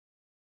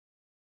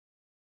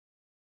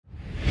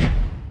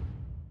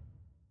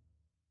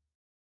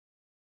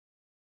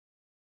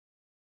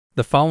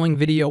The following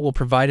video will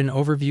provide an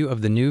overview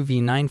of the new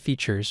V9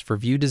 features for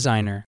View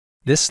Designer.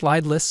 This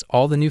slide lists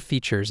all the new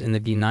features in the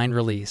V9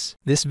 release.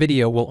 This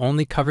video will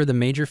only cover the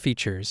major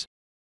features.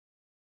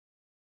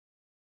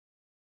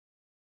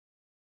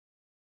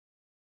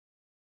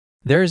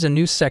 There is a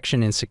new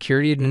section in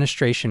Security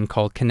Administration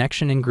called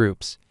Connection and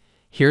Groups.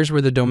 Here's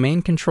where the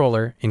domain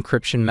controller,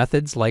 encryption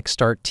methods like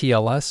Start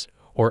TLS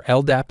or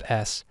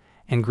LDAP-S,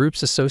 and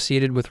groups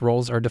associated with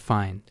roles are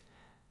defined.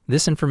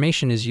 This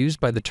information is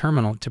used by the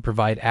terminal to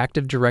provide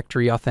Active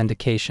Directory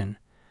authentication.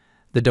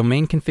 The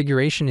domain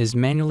configuration is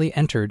manually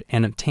entered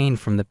and obtained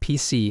from the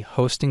PC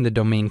hosting the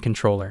domain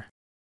controller.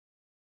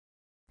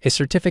 A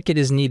certificate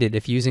is needed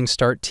if using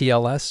Start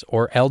TLS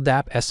or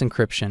LDAP-S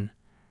encryption.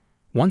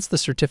 Once the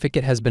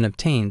certificate has been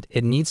obtained,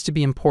 it needs to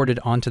be imported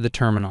onto the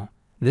terminal.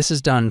 This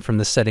is done from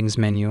the Settings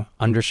menu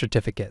under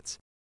Certificates.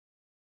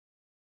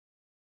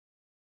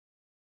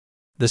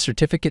 The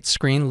certificate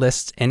screen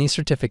lists any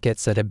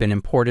certificates that have been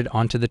imported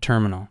onto the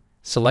terminal.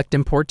 Select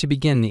Import to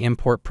begin the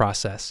import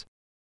process.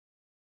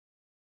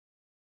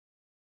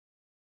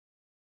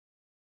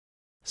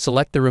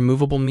 Select the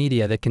removable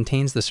media that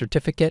contains the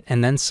certificate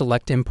and then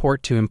select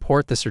Import to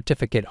import the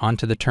certificate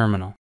onto the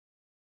terminal.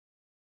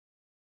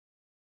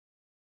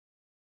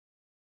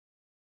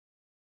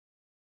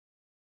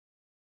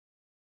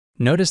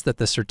 Notice that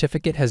the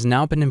certificate has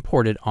now been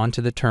imported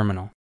onto the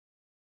terminal.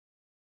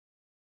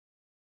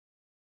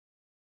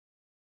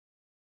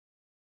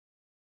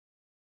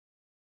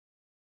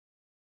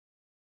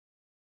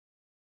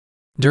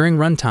 During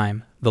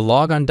runtime, the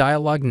Log On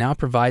dialog now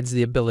provides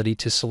the ability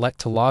to select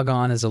to log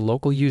on as a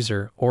local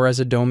user or as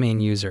a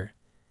domain user.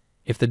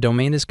 If the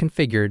domain is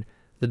configured,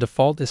 the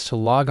default is to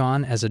log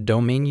on as a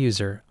domain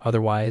user,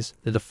 otherwise,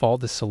 the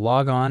default is to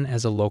log on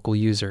as a local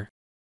user.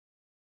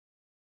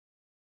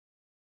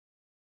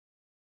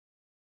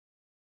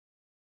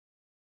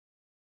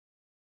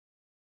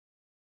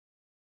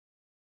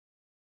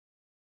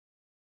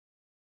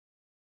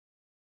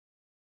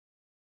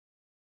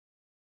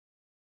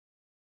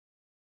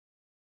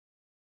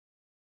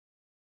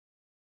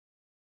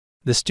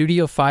 The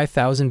Studio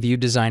 5000 View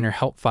Designer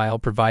help file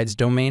provides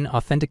domain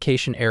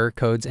authentication error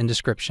codes and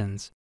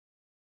descriptions.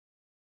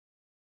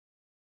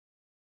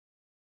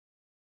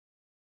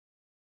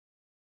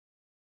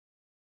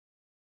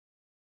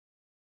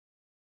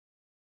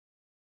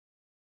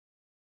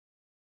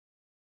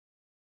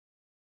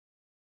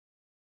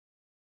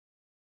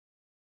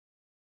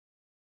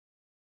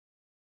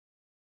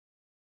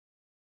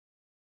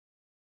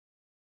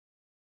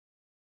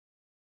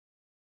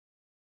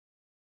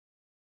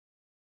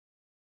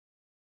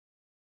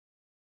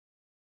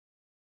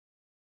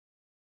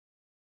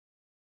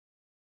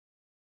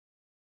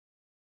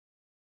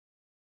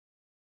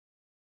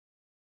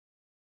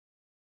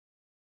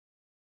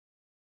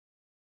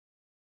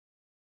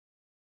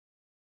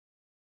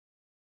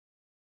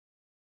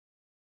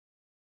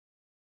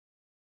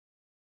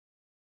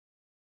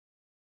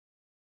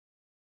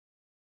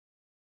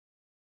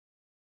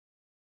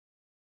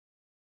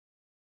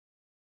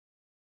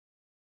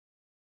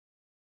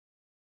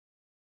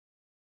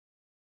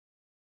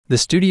 The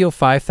Studio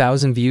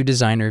 5000 View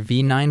Designer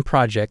V9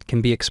 project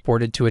can be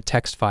exported to a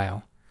text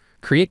file.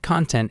 Create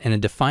content in a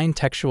defined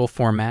textual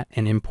format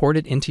and import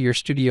it into your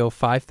Studio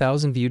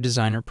 5000 View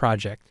Designer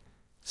project.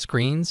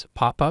 Screens,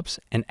 pop-ups,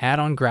 and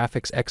add-on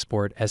graphics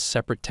export as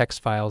separate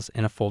text files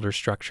in a folder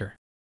structure.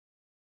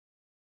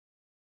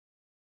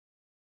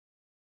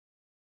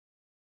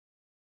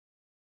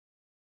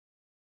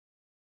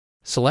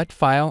 Select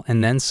File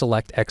and then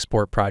select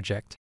Export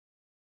Project.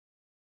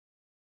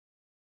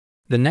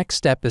 The next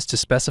step is to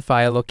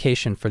specify a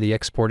location for the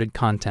exported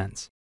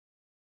contents.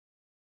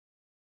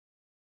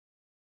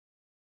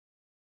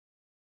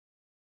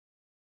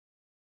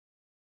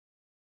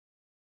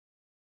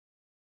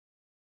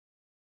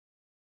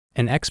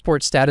 An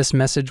export status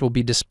message will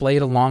be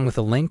displayed along with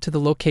a link to the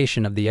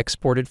location of the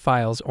exported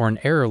files or an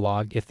error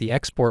log if the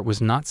export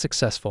was not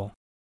successful.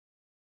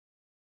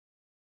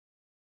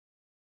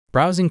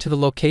 Browsing to the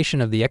location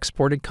of the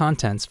exported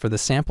contents for the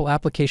sample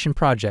application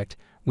project,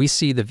 we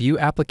see the View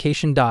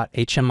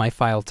Application.html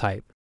file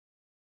type.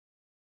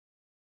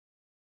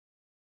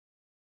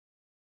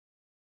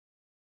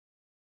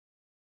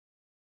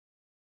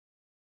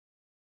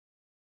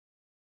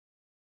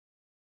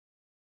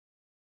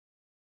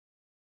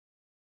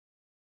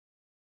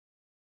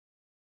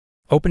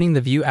 Opening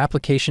the View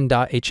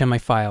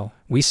Application.html file,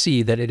 we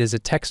see that it is a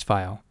text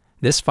file.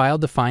 This file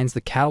defines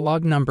the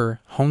catalog number,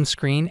 home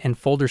screen, and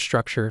folder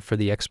structure for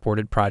the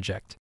exported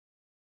project.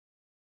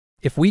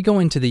 If we go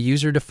into the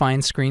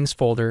User-Defined Screens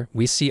folder,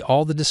 we see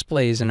all the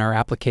displays in our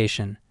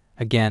application.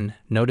 Again,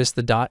 notice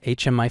the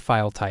 .html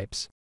file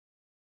types.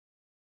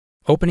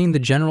 Opening the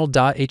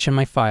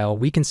general.html file,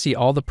 we can see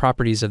all the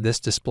properties of this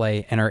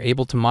display and are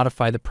able to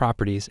modify the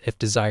properties if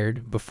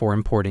desired before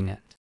importing it.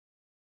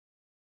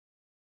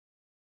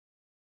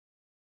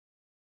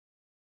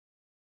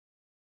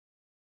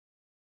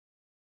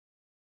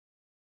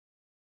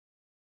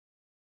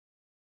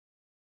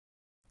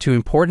 To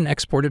import an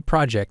exported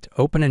project,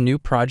 open a new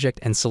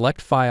project and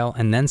select File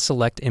and then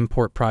select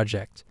Import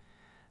Project.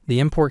 The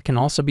import can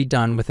also be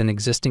done with an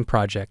existing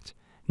project.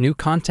 New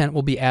content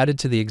will be added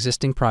to the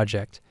existing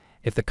project.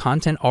 If the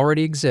content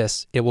already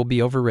exists, it will be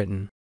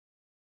overwritten.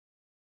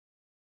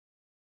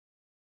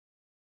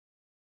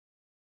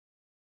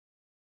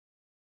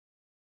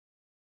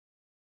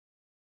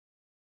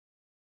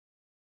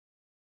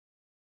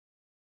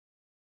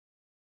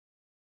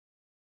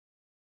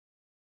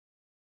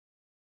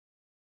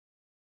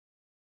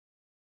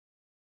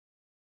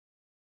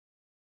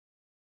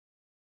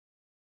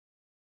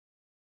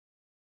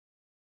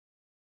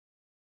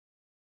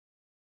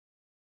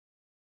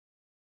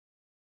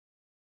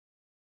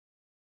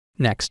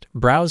 Next,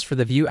 browse for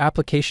the View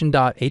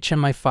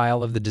Application.html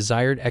file of the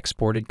desired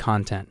exported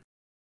content.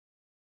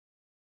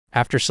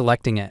 After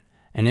selecting it,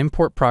 an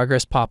import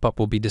progress pop-up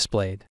will be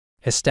displayed.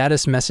 A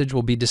status message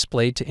will be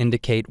displayed to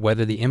indicate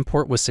whether the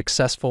import was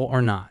successful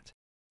or not.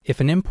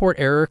 If an import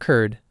error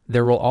occurred,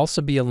 there will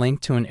also be a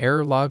link to an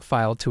error log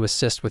file to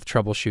assist with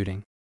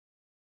troubleshooting.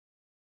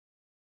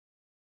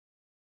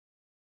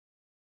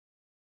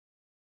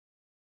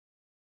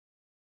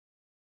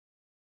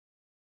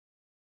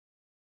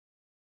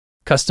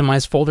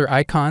 Customize folder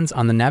icons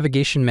on the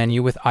navigation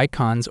menu with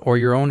icons or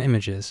your own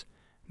images.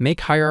 Make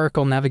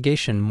hierarchical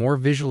navigation more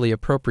visually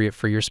appropriate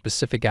for your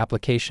specific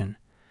application.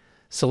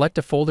 Select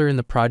a folder in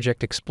the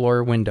Project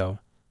Explorer window.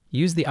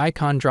 Use the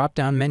icon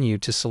drop-down menu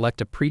to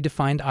select a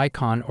predefined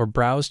icon or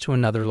browse to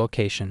another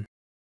location.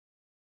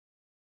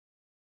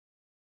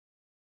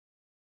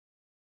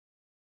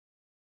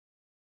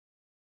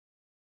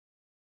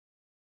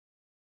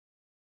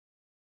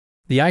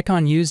 The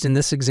icon used in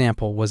this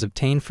example was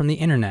obtained from the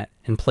internet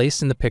and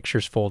placed in the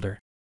Pictures folder.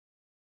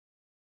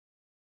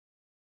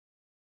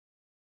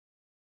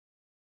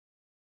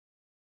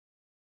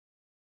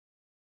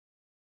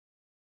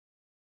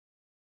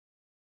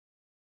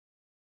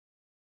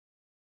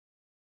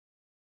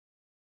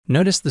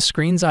 Notice the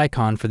screen's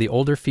icon for the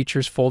older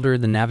features folder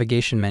in the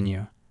navigation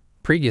menu.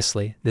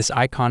 Previously, this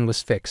icon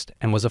was fixed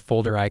and was a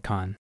folder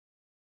icon.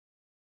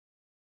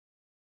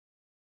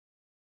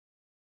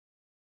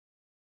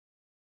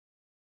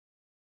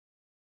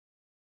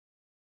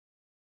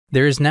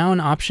 There is now an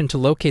option to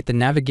locate the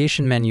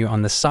navigation menu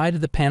on the side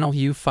of the panel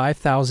view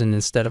 5000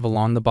 instead of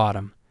along the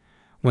bottom.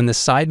 When the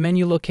side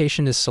menu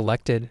location is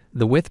selected,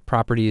 the width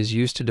property is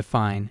used to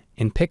define,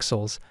 in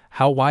pixels,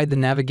 how wide the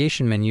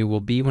navigation menu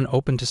will be when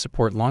open to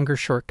support longer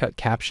shortcut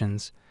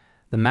captions.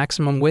 The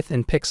maximum width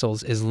in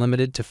pixels is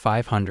limited to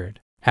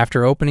 500.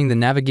 After opening the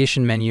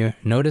navigation menu,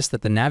 notice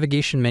that the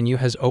navigation menu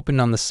has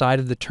opened on the side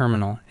of the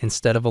terminal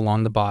instead of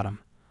along the bottom.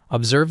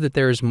 Observe that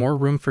there is more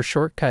room for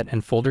shortcut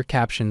and folder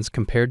captions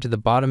compared to the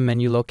bottom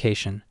menu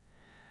location.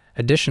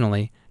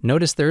 Additionally,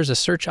 notice there is a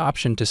search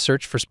option to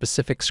search for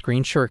specific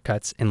screen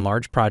shortcuts in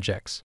large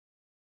projects.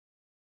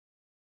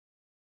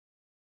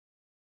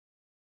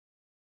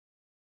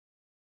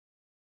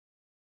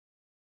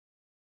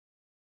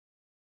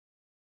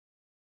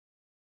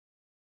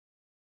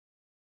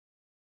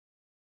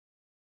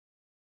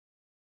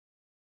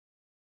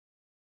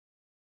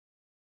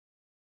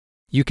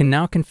 You can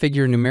now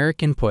configure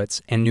numeric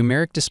inputs and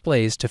numeric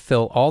displays to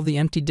fill all the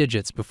empty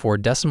digits before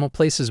decimal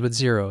places with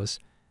zeros.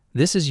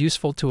 This is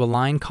useful to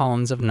align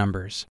columns of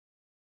numbers.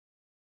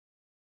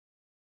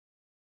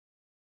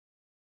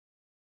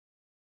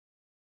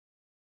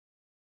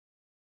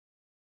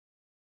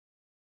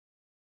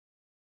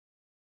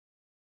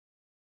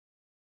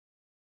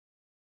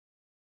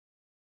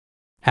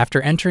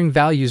 After entering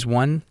values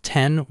 1,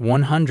 10,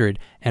 100,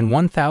 and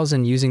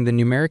 1000 using the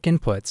numeric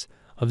inputs,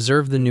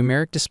 observe the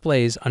numeric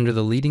displays under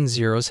the leading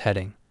zeros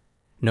heading.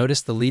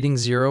 Notice the leading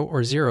zero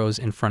or zeros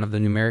in front of the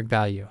numeric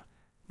value.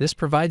 This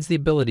provides the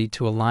ability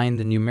to align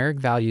the numeric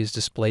values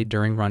displayed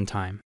during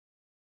runtime.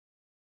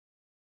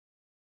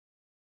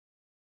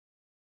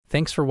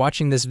 Thanks for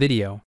watching this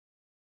video.